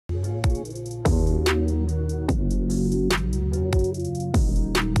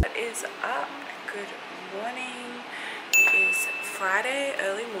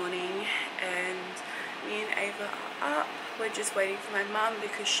we're just waiting for my mum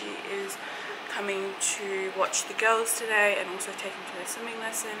because she is coming to watch the girls today and also take them to their swimming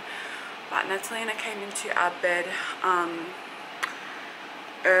lesson. But Natalina came into our bed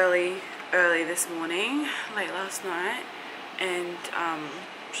early this morning, late last night, and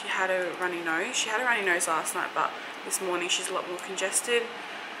she had a runny nose. She had a runny nose last night, but this morning she's a lot more congested.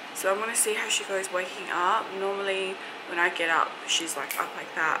 So I'm going to see how she goes waking up. Normally when I get up, she's like up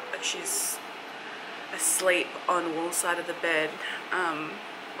like that, but she's asleep on Wol's side of the bed,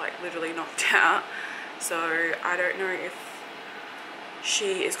 like literally knocked out. So I don't know if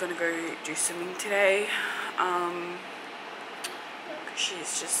she is going to go do swimming today.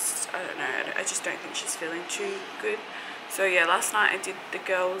 She's just, I don't know, I just don't think she's feeling too good. So yeah, last night I did the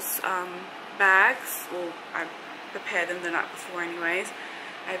girls' bags. Well, I prepared them the night before anyways.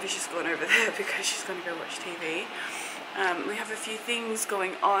 Ava's just gone over there because she's going to go watch TV. We have a few things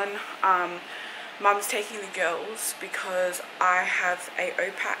going on. Mum's taking the girls because I have a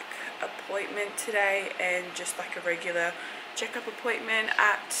OPAC appointment today and just like a regular checkup appointment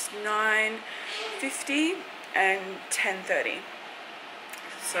at 9:50 and 10:30.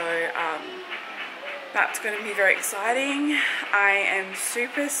 So that's going to be very exciting. I am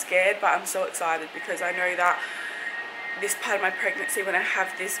super scared, but I'm so excited because I know that this part of my pregnancy, when I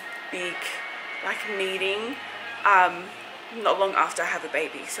have this big like meeting, not long after I have a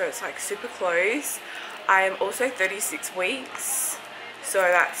baby, so it's like super close. I am also 36 weeks, so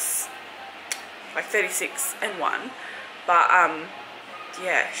that's like 36 and 1. But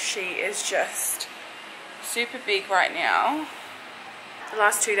yeah, she is just super big right now. The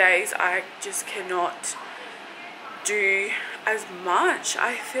last 2 days I just cannot do as much.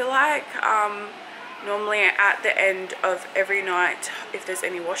 I feel like normally at the end of every night, if there's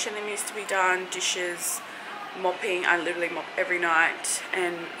any washing that needs to be done, dishes, mopping, I literally mop every night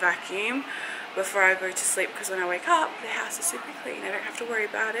and vacuum before I go to sleep, because when I wake up the house is super clean. I don't have to worry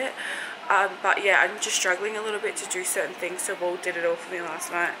about it. But yeah, I'm just struggling a little bit to do certain things. So Wol did it all for me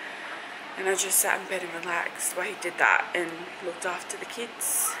last night, and I just sat in bed and relaxed while he did that and looked after the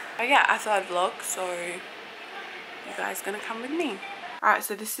kids. Oh yeah, I thought I'd vlog, so you guys gonna come with me. Alright,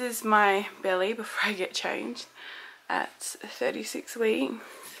 so this is my belly before I get changed at 36 weeks.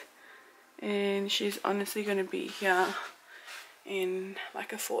 And she's honestly going to be here in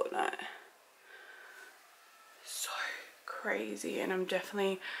like a fortnight. So crazy, and I'm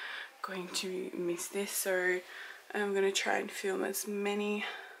definitely going to miss this. So I'm going to try and film as many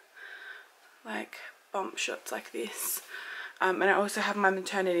like bump shots like this. And I also have my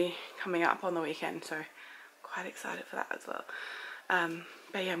maternity coming up on the weekend, so quite excited for that as well.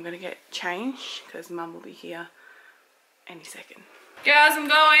 But yeah, I'm going to get changed because Mum will be here any second. Girls, I'm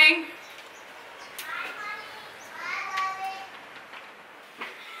going!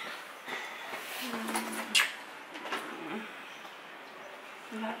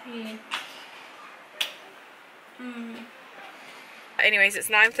 Love you. Anyways, it's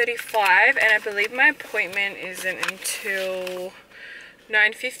 9:35 and I believe my appointment isn't until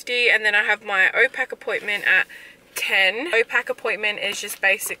 9:50, and then I have my OPAC appointment at 10. OPAC appointment is just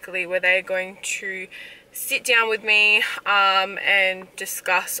basically where they're going to sit down with me and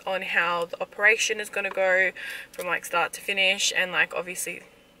discuss on how the operation is going to go from like start to finish, and like obviously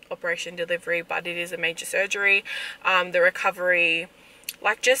operation delivery, but it is a major surgery. The recovery,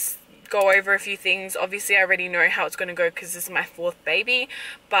 like just go over a few things. Obviously I already know how it's going to go because this is my 4th baby,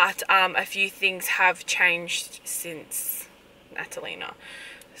 but a few things have changed since Natalina.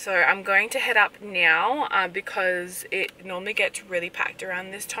 So I'm going to head up now because it normally gets really packed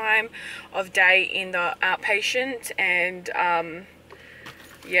around this time of day in the outpatient, and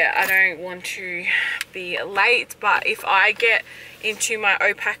yeah, I don't want to be late. But if I get into my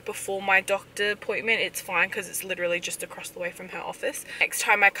OPAC before my doctor appointment, it's fine because it's literally just across the way from her office. Next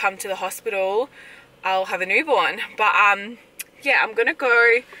time I come to the hospital, I'll have a newborn. But yeah, I'm gonna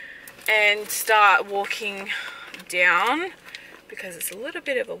go and start walking down because it's a little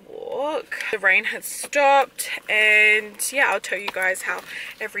bit of a walk. The rain has stopped, and yeah, I'll tell you guys how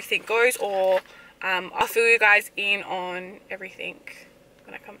everything goes, or I'll fill you guys in on everything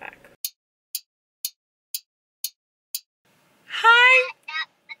when I come back. Hi.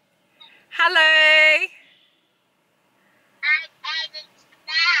 Hello.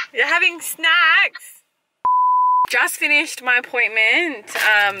 You're having snacks? Just finished my appointment.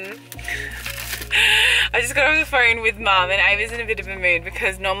 I just got off the phone with Mum, and Ava's in a bit of a mood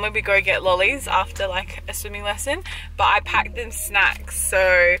because normally we go get lollies after like a swimming lesson, but I packed them snacks,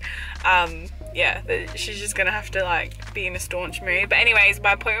 so yeah, she's just gonna have to like be in a staunch mood. But anyways,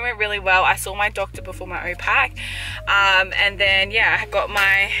 my appointment went really well. I saw my doctor before my OPAC, and then yeah, I got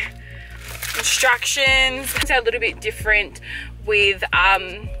my instructions. It's a little bit different with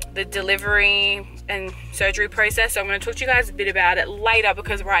the delivery and surgery process, so I'm going to talk to you guys a bit about it later,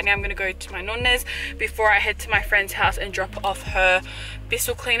 because right now I'm going to go to my nonna's before I head to my friend's house and drop off her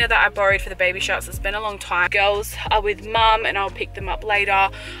Buisness cleaner that I borrowed for the baby shots. It's been a long time. Girls are with mum and I'll pick them up later.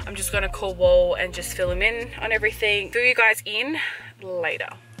 I'm just going to call Wol and just fill him in on everything. Fill you guys in later.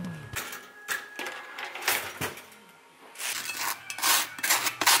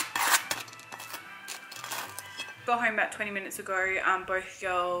 Got home about 20 minutes ago. Both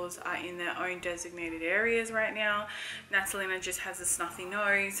girls are in their own designated areas right now. Natalina just has a snuffy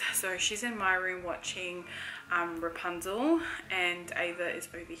nose, so she's in my room watching Rapunzel, and Ava is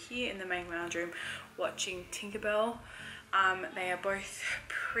over here in the main lounge room watching Tinkerbell. They are both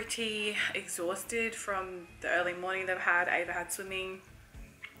pretty exhausted from the early morning they've had. Ava had swimming.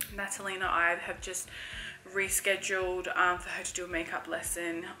 Natalina, I have just rescheduled for her to do a makeup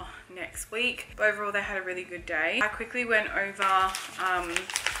lesson next week. But overall, they had a really good day. I quickly went over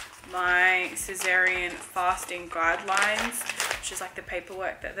my cesarean fasting guidelines, which is like the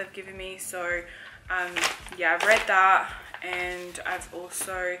paperwork that they've given me. So yeah, I've read that, and I've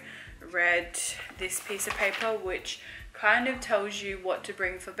also read this piece of paper which kind of tells you what to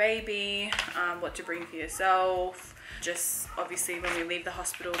bring for baby, what to bring for yourself. Just obviously when we leave the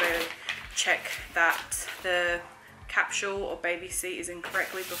hospital, they check that the capsule or baby seat is in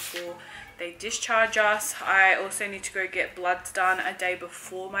correctly before they discharge us. I also need to go get bloods done a day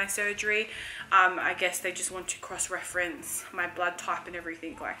before my surgery. I guess they just want to cross-reference my blood type and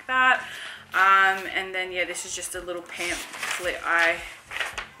everything like that. And then yeah, this is just a little pamphlet I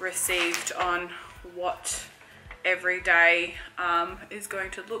received on what every day is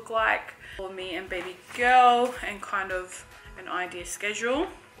going to look like for me and baby girl, and kind of an idea schedule.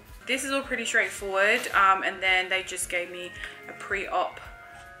 This is all pretty straightforward, and then they just gave me a pre-op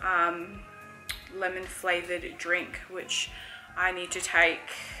lemon flavored drink, which I need to take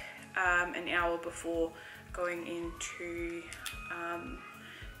an hour before going into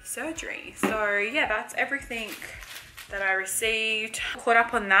surgery. So yeah, that's everything that I received. Caught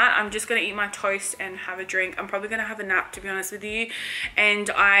up on that. I'm just gonna eat my toast and have a drink. I'm probably gonna have a nap, to be honest with you, and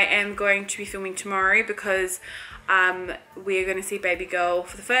I am going to be filming tomorrow because we're gonna see baby girl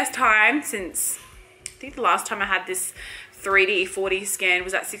for the first time since I think the last time I had this 3D 4D scan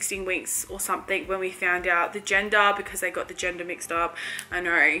was at 16 weeks or something, when we found out the gender, because they got the gender mixed up. I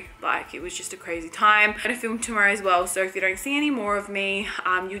know, like, it was just a crazy time. I'm gonna film tomorrow as well, so if you don't see any more of me,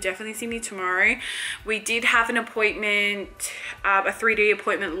 you'll definitely see me tomorrow. We did have an appointment, a 3D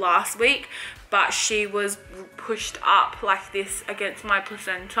appointment last week, but she was pushed up like this against my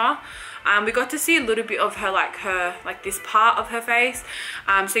placenta. We got to see a little bit of her, like this part of her face.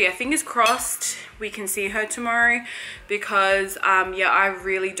 So yeah, fingers crossed we can see her tomorrow, because yeah, I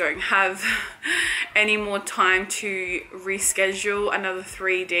really don't have any more time to reschedule another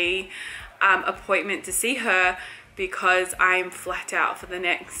 3D appointment to see her, because I'm flat out for the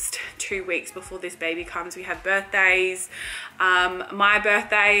next 2 weeks before this baby comes. We have birthdays. My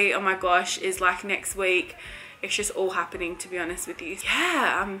birthday, oh my gosh, is like next week. It's just all happening, to be honest with you.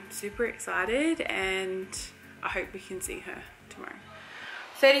 Yeah, I'm super excited, and I hope we can see her tomorrow.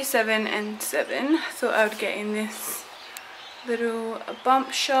 37 and 7. Thought I would get in this little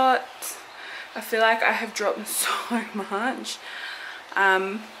bump shot. I feel like I have dropped so much.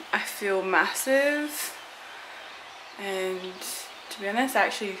 I feel massive, and to be honest, I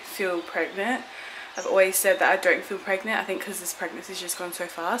actually feel pregnant. I've always said that I don't feel pregnant, I think because this pregnancy's just gone so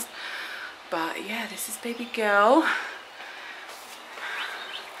fast. But yeah, this is baby girl,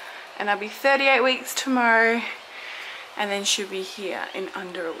 and I'll be 38 weeks tomorrow, and then she'll be here in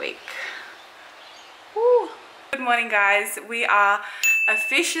under a week. Woo. Good morning, guys. We are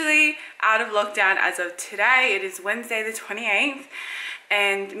officially out of lockdown as of today. It is Wednesday the 28th,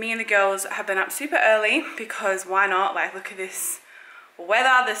 and me and the girls have been up super early because why not? Like, look at this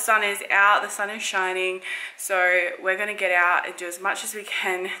weather, the sun is out, the sun is shining, so we're gonna get out and do as much as we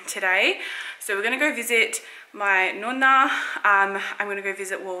can today. So we're gonna go visit my nonna. I'm gonna go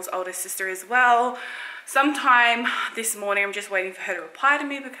visit Wol's older sister as well sometime this morning. I'm just waiting for her to reply to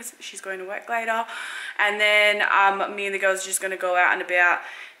me because she's going to work later, and then me and the girls are just gonna go out and about,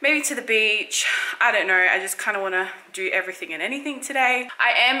 maybe to the beach. I don't know, I just kind of want to do everything and anything today.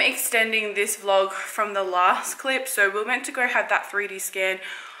 I am extending this vlog from the last clip, so we're meant to go have that 3D scan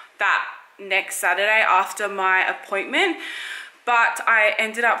that next Saturday after my appointment, but I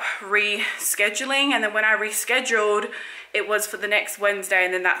ended up rescheduling, and then when I rescheduled, it was for the next Wednesday,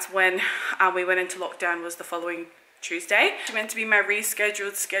 and then that's when we went into lockdown, was the following Tuesday. It's meant to be my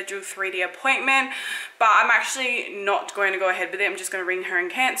scheduled 3D appointment, but I'm actually not going to go ahead with it. I'm just going to ring her and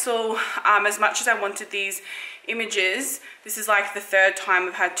cancel. As much as I wanted these images, this is like the 3rd time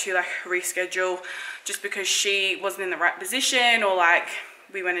I've had to like reschedule, just because she wasn't in the right position, or like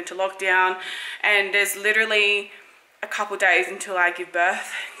we went into lockdown, and there's literally a couple days until I give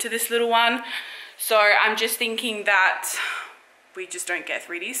birth to this little one. So I'm just thinking that we just don't get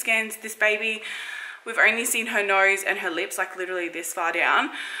 3D scans this baby. We've only seen her nose and her lips, like literally this far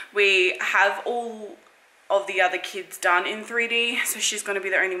down. We have all of the other kids done in 3D, so she's going to be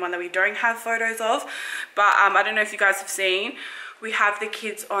the only one that we don't have photos of. But I don't know if you guys have seen, we have the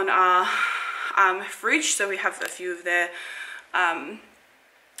kids on our fridge, so we have a few of their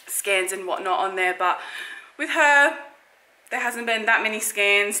scans and whatnot on there. But with her, there hasn't been that many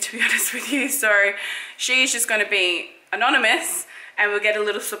scans, to be honest with you, so she's just going to be anonymous, and we'll get a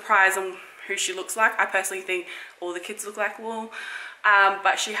little surprise on who she looks like. I personally think all the kids look like Wol,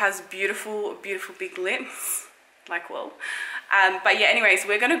 but she has beautiful big lips like Wol. But yeah, anyways,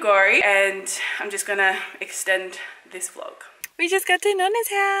 we're gonna go, and I'm just gonna extend this vlog. We just got to Nonna's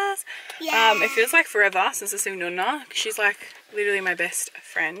house. Yeah. It feels like forever since I've seen Nonna. She's like literally my best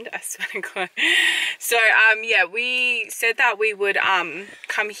friend, I swear to God. So yeah, we said that we would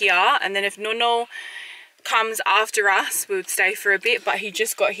come here, and then if Nonna comes after us, we would stay for a bit, but he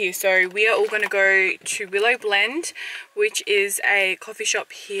just got here. So we are all going to go to Willow Blend, which is a coffee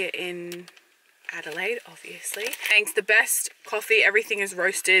shop here in Adelaide, obviously. Thanks, the best coffee, everything is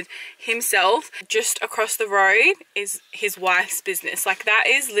roasted himself. Just across the road is his wife's business. Like, that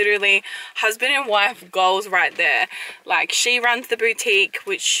is literally husband and wife goals right there. Like, she runs the boutique,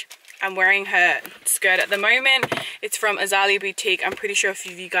 which I'm wearing her skirt at the moment. It's from Azalea Boutique. I'm pretty sure a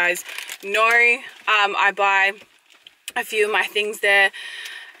few of you guys know. I buy a few of my things there.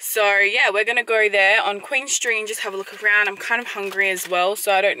 So yeah, we're gonna go there on Queen Street and just have a look around. I'm kind of hungry as well,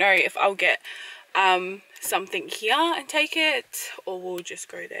 so I don't know if I'll get something here and take it, or we'll just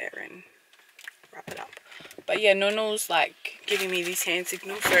go there and wrap it up. But yeah, Nonna's like giving me these hand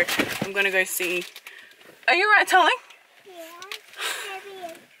signals, so I'm gonna go see. Are you right, darling?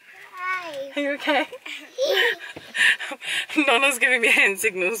 Are you okay? Nonna's giving me hand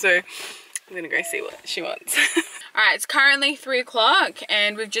signals, so I'm gonna go see what she wants. Alright, it's currently 3 o'clock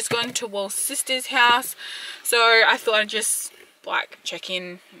and we've just gone to Wol's sister's house. So I thought I'd just like check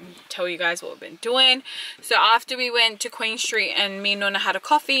in and tell you guys what we've been doing. So after we went to Queen Street and me and Nonna had a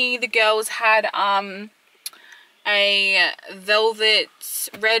coffee, the girls had a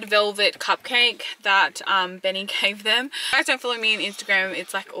red velvet cupcake that Benny gave them. If you guys don't follow me on Instagram,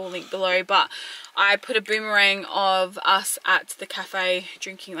 it's like all linked below, but I put a boomerang of us at the cafe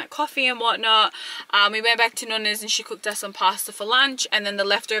drinking like coffee and whatnot. We went back to Nonna's and she cooked us some pasta for lunch, and then the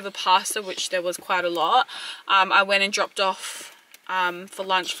leftover pasta, which there was quite a lot, I went and dropped off for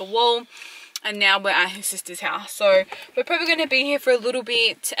lunch for Wol. And now we're at his sister's house, so we're probably going to be here for a little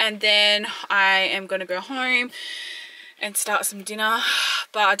bit, and then I am going to go home and start some dinner,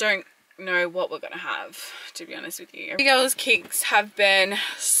 but I don't know what we're going to have, to be honest with you. The girls' kicks have been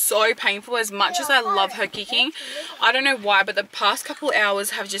so painful. As much as I love her kicking, I don't know why, but the past couple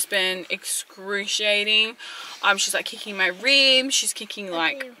hours have just been excruciating. She's like kicking my ribs, she's kicking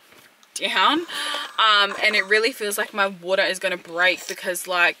like down, and it really feels like my water is going to break because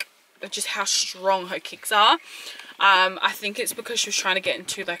like just how strong her kicks are. I think it's because she was trying to get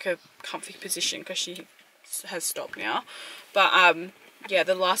into like a comfy position because she has stopped now. But yeah,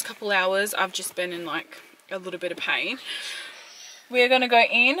 the last couple hours I've just been in like a little bit of pain. We're gonna go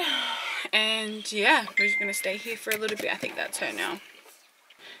in and yeah, we're just gonna stay here for a little bit. I think that's her now.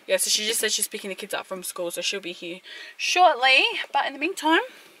 Yeah, so she just said she's picking the kids up from school, so she'll be here shortly. But in the meantime,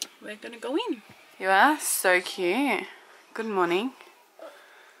 we're gonna go in. You are so cute. Good morning.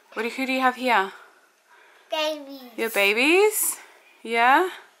 Who do you have here? Babies. Your babies? Yeah?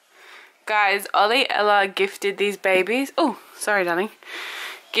 Guys, Ollie Ella gifted these babies. Oh, sorry, darling.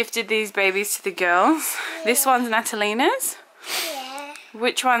 Gifted these babies to the girls. Yeah. This one's Natalina's? Yeah.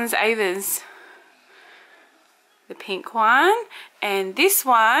 Which one's Ava's? The pink one. And this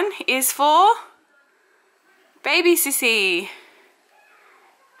one is for baby Sissy.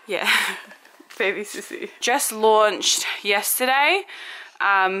 Yeah, baby Sissy. Just launched yesterday.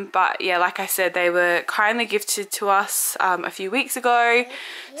 But yeah, like I said, they were kindly gifted to us a few weeks ago.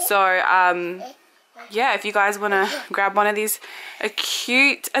 So yeah, if you guys want to grab one of these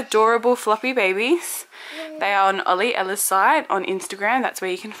cute, adorable floppy babies, they are on Ollie Ella's site on Instagram. That's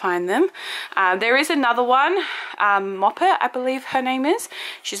where you can find them. There is another one, Moppet, I believe her name is.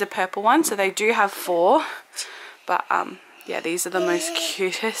 She's a purple one, so they do have 4. But yeah, these are the most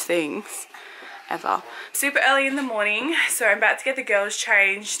cutest things. ever. Super early in the morning, so I'm about to get the girls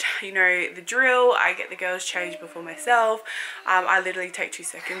changed. You know the drill, I get the girls changed before myself. I literally take 2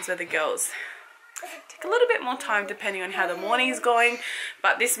 seconds where the girls take a little bit more time depending on how the morning is going,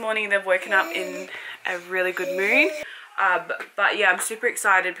 but this morning they've woken up in a really good mood. But yeah, I'm super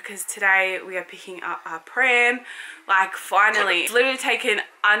excited because today we are picking up our pram. Like finally, it's literally taken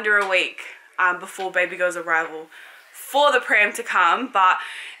under a week before baby girl's arrival for the pram to come, but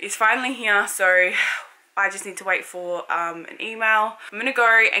it's finally here, so I just need to wait for an email. I'm gonna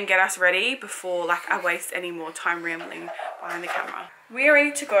go and get us ready before like I waste any more time rambling behind the camera. We are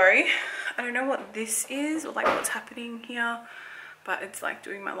ready to go. I don't know what this is or like what's happening here, but it's like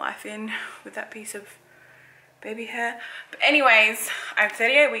doing my life in with that piece of baby hair. But anyways, I'm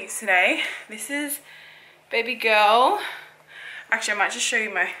 38 weeks today. This is baby girl. Actually, I might just show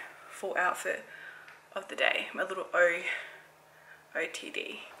you my full outfit of the day, my little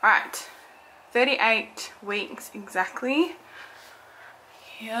OTD. Alright, 38 weeks exactly.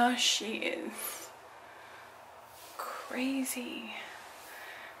 Here she is. Crazy.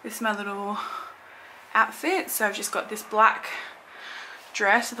 This is my little outfit. So I've just got this black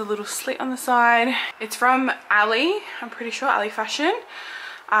dress with a little slit on the side. It's from Ali, I'm pretty sure, Ali Fashion.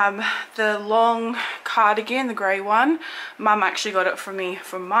 The long cardigan, the grey one, Mum actually got it for me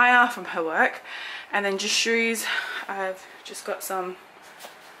from Maya, from her work. And then just shoes, I've just got some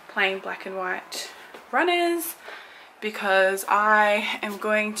plain black and white runners because I am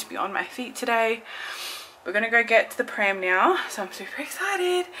going to be on my feet today. We're gonna go get to the pram now, so I'm super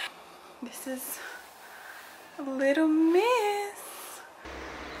excited. This is a little miss.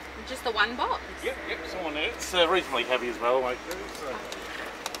 Just the one box? Yep, it's on there. It's reasonably heavy as well, like so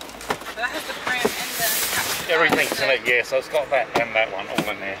that has the pram and the everything's in it, yeah, so it's got that and that one all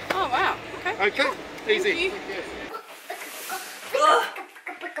in there. Oh wow, okay. Okay, easy.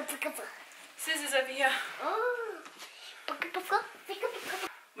 Scissors over here.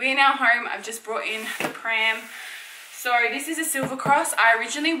 We are now home. I've just brought in the pram. So this is a Silver Cross. I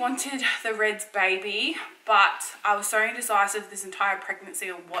originally wanted the Red's Baby, but I was so indecisive this entire pregnancy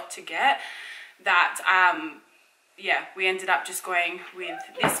on what to get that yeah, we ended up just going with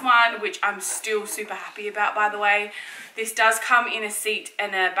this one, which I'm still super happy about, by the way. This does come in a seat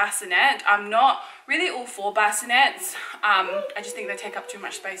and a bassinet. I'm not really all for bassinets. I just think they take up too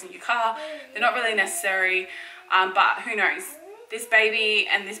much space in your car. They're not really necessary, but who knows? This baby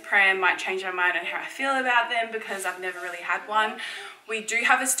and this pram might change my mind on how I feel about them because I've never really had one. We do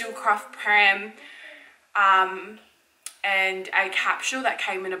have a Steelcraft pram and a capsule that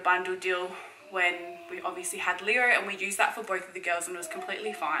came in a bundle deal when we obviously had Leo, and we used that for both of the girls and it was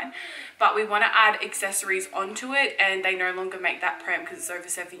completely fine. But we want to add accessories onto it, and they no longer make that pram because it's over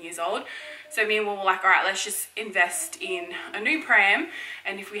 7 years old. So me and Will were like, all right, let's just invest in a new pram,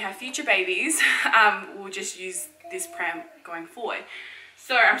 and if we have future babies, we'll just use this pram going forward.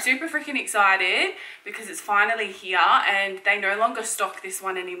 So I'm super freaking excited because it's finally here, and they no longer stock this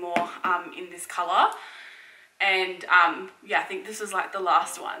one anymore in this color. And yeah, I think this was like the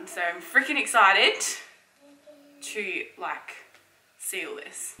last one. So I'm freaking excited to like see all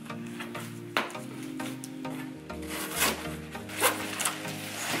this.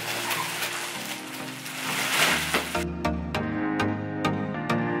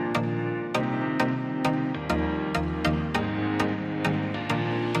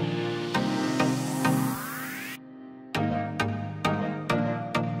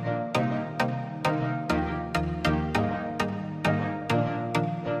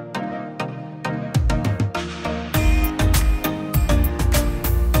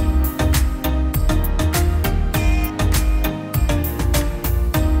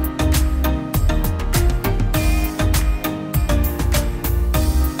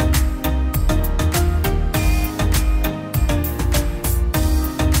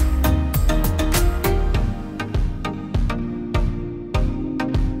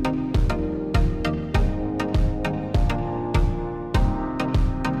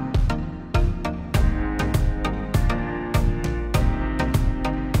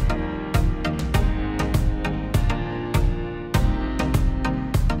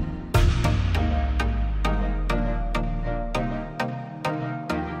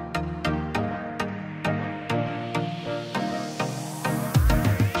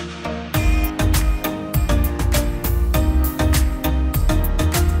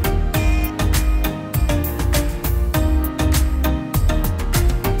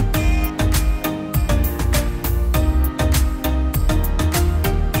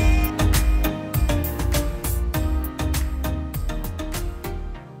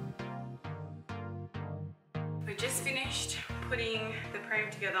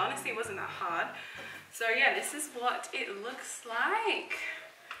 honestly it wasn't that hard. So yeah, this is what it looks like.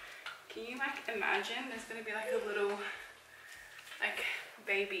 Can you like imagine there's gonna be like a little like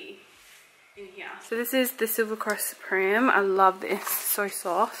baby in here. So this is the Silver Cross pram. I love this, so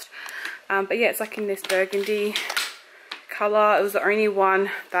soft. But yeah, it's like in this burgundy color. It was the only one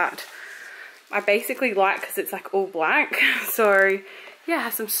that I basically like because it's like all black. So yeah, it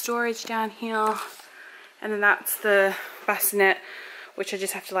has some storage down here, and then that's the bassinet, which I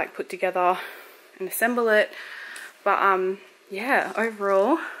just have to like put together and assemble it. But yeah,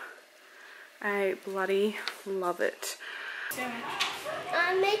 overall I bloody love it.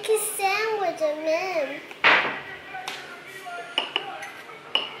 I make a sandwich and then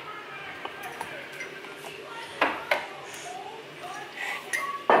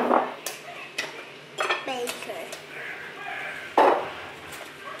baker.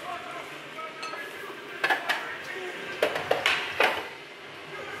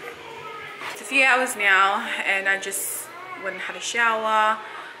 It's a few hours now and I just went and had a shower.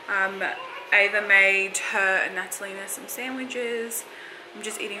 Ava made her and Natalina some sandwiches. I'm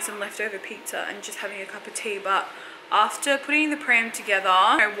just eating some leftover pizza and just having a cup of tea. But after putting the pram together,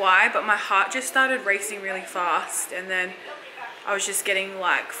 I don't know why, but my heart just started racing really fast, and then I was just getting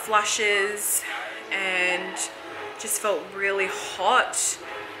like flushes and just felt really hot,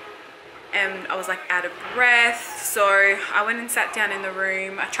 and I was like out of breath. So I went and sat down in the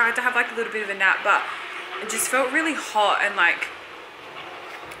room. I tried to have like a little bit of a nap, but it just felt really hot, and like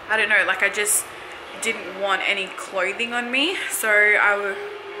I don't know, like I just didn't want any clothing on me. So I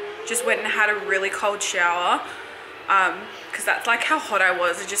just went and had a really cold shower, because that's like how hot I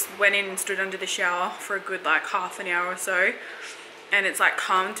was. I just went in and stood under the shower for a good like half an hour or so, and it's like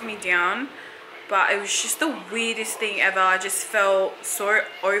calmed me down. But it was just the weirdest thing ever. I just felt so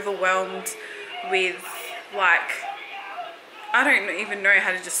overwhelmed with like, I don't even know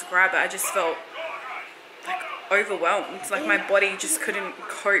how to describe it. I just felt like overwhelmed. Like my body just couldn't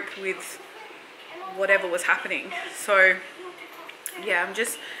cope with whatever was happening. So yeah, I'm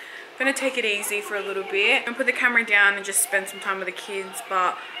just gonna take it easy for a little bit and put the camera down and just spend some time with the kids.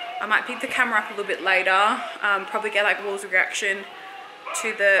 But I might pick the camera up a little bit later, probably get like Wol's reaction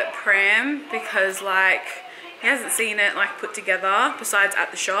to the pram, because like he hasn't seen it like put together besides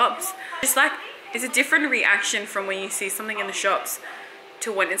at the shops. Just like it's a different reaction from when you see something in the shops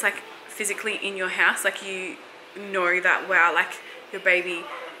to when it's like physically in your house. Like you know that, wow, like your baby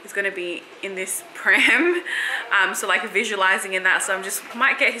is going to be in this pram. So like visualizing in that. So I'm just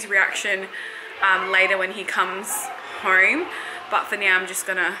might get his reaction later when he comes home, but for now I'm just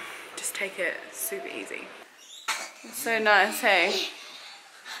gonna take it super easy. It's so nice, hey?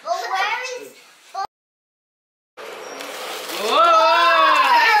 Well, where is...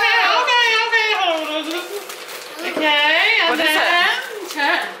 Okay, and What is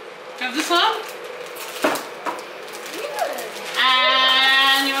then grab this one.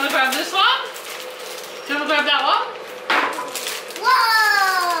 And you want to grab this one? Do you want to grab that one?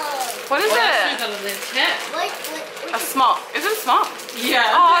 Whoa! What is it? What? A smock. Is it a smock?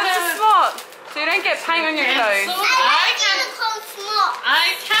 Yeah. Oh, it's a smock. So you don't get paint on your clothes. I like unicorn smock.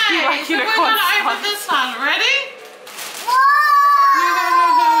 Okay, You like so we're unicorn going to open smock. this one. Ready? Whoa!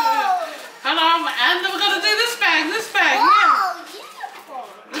 Hello, and then we're going to do this bag. This bag. Whoa, Here.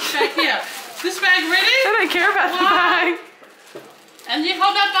 unicorn. This bag here. This bag, ready? I don't care about the bag. And you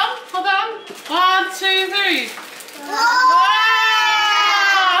hold that bum. Hold on. 1, 2, 3. Whoa!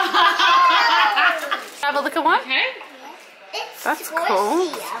 Have a look at one. Okay. It's That's squishy.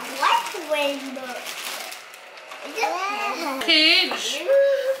 cool. I like rainbow. Cage.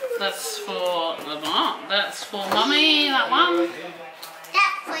 That's for the mom. That's for mummy. That one.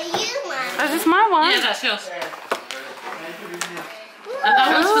 That's for you, Mom. Is this my one? Yeah, that's yours. And that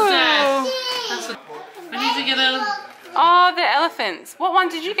one's for Dad. Ooh. That's for... We need to get a... Oh, the elephants. What one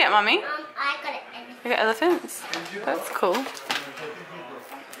did you get, Mummy? I got it. You got elephants. That's cool. Oh,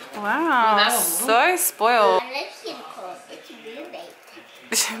 Wow, that one. so spoiled. I like unicorn. It's really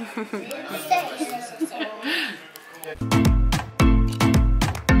big.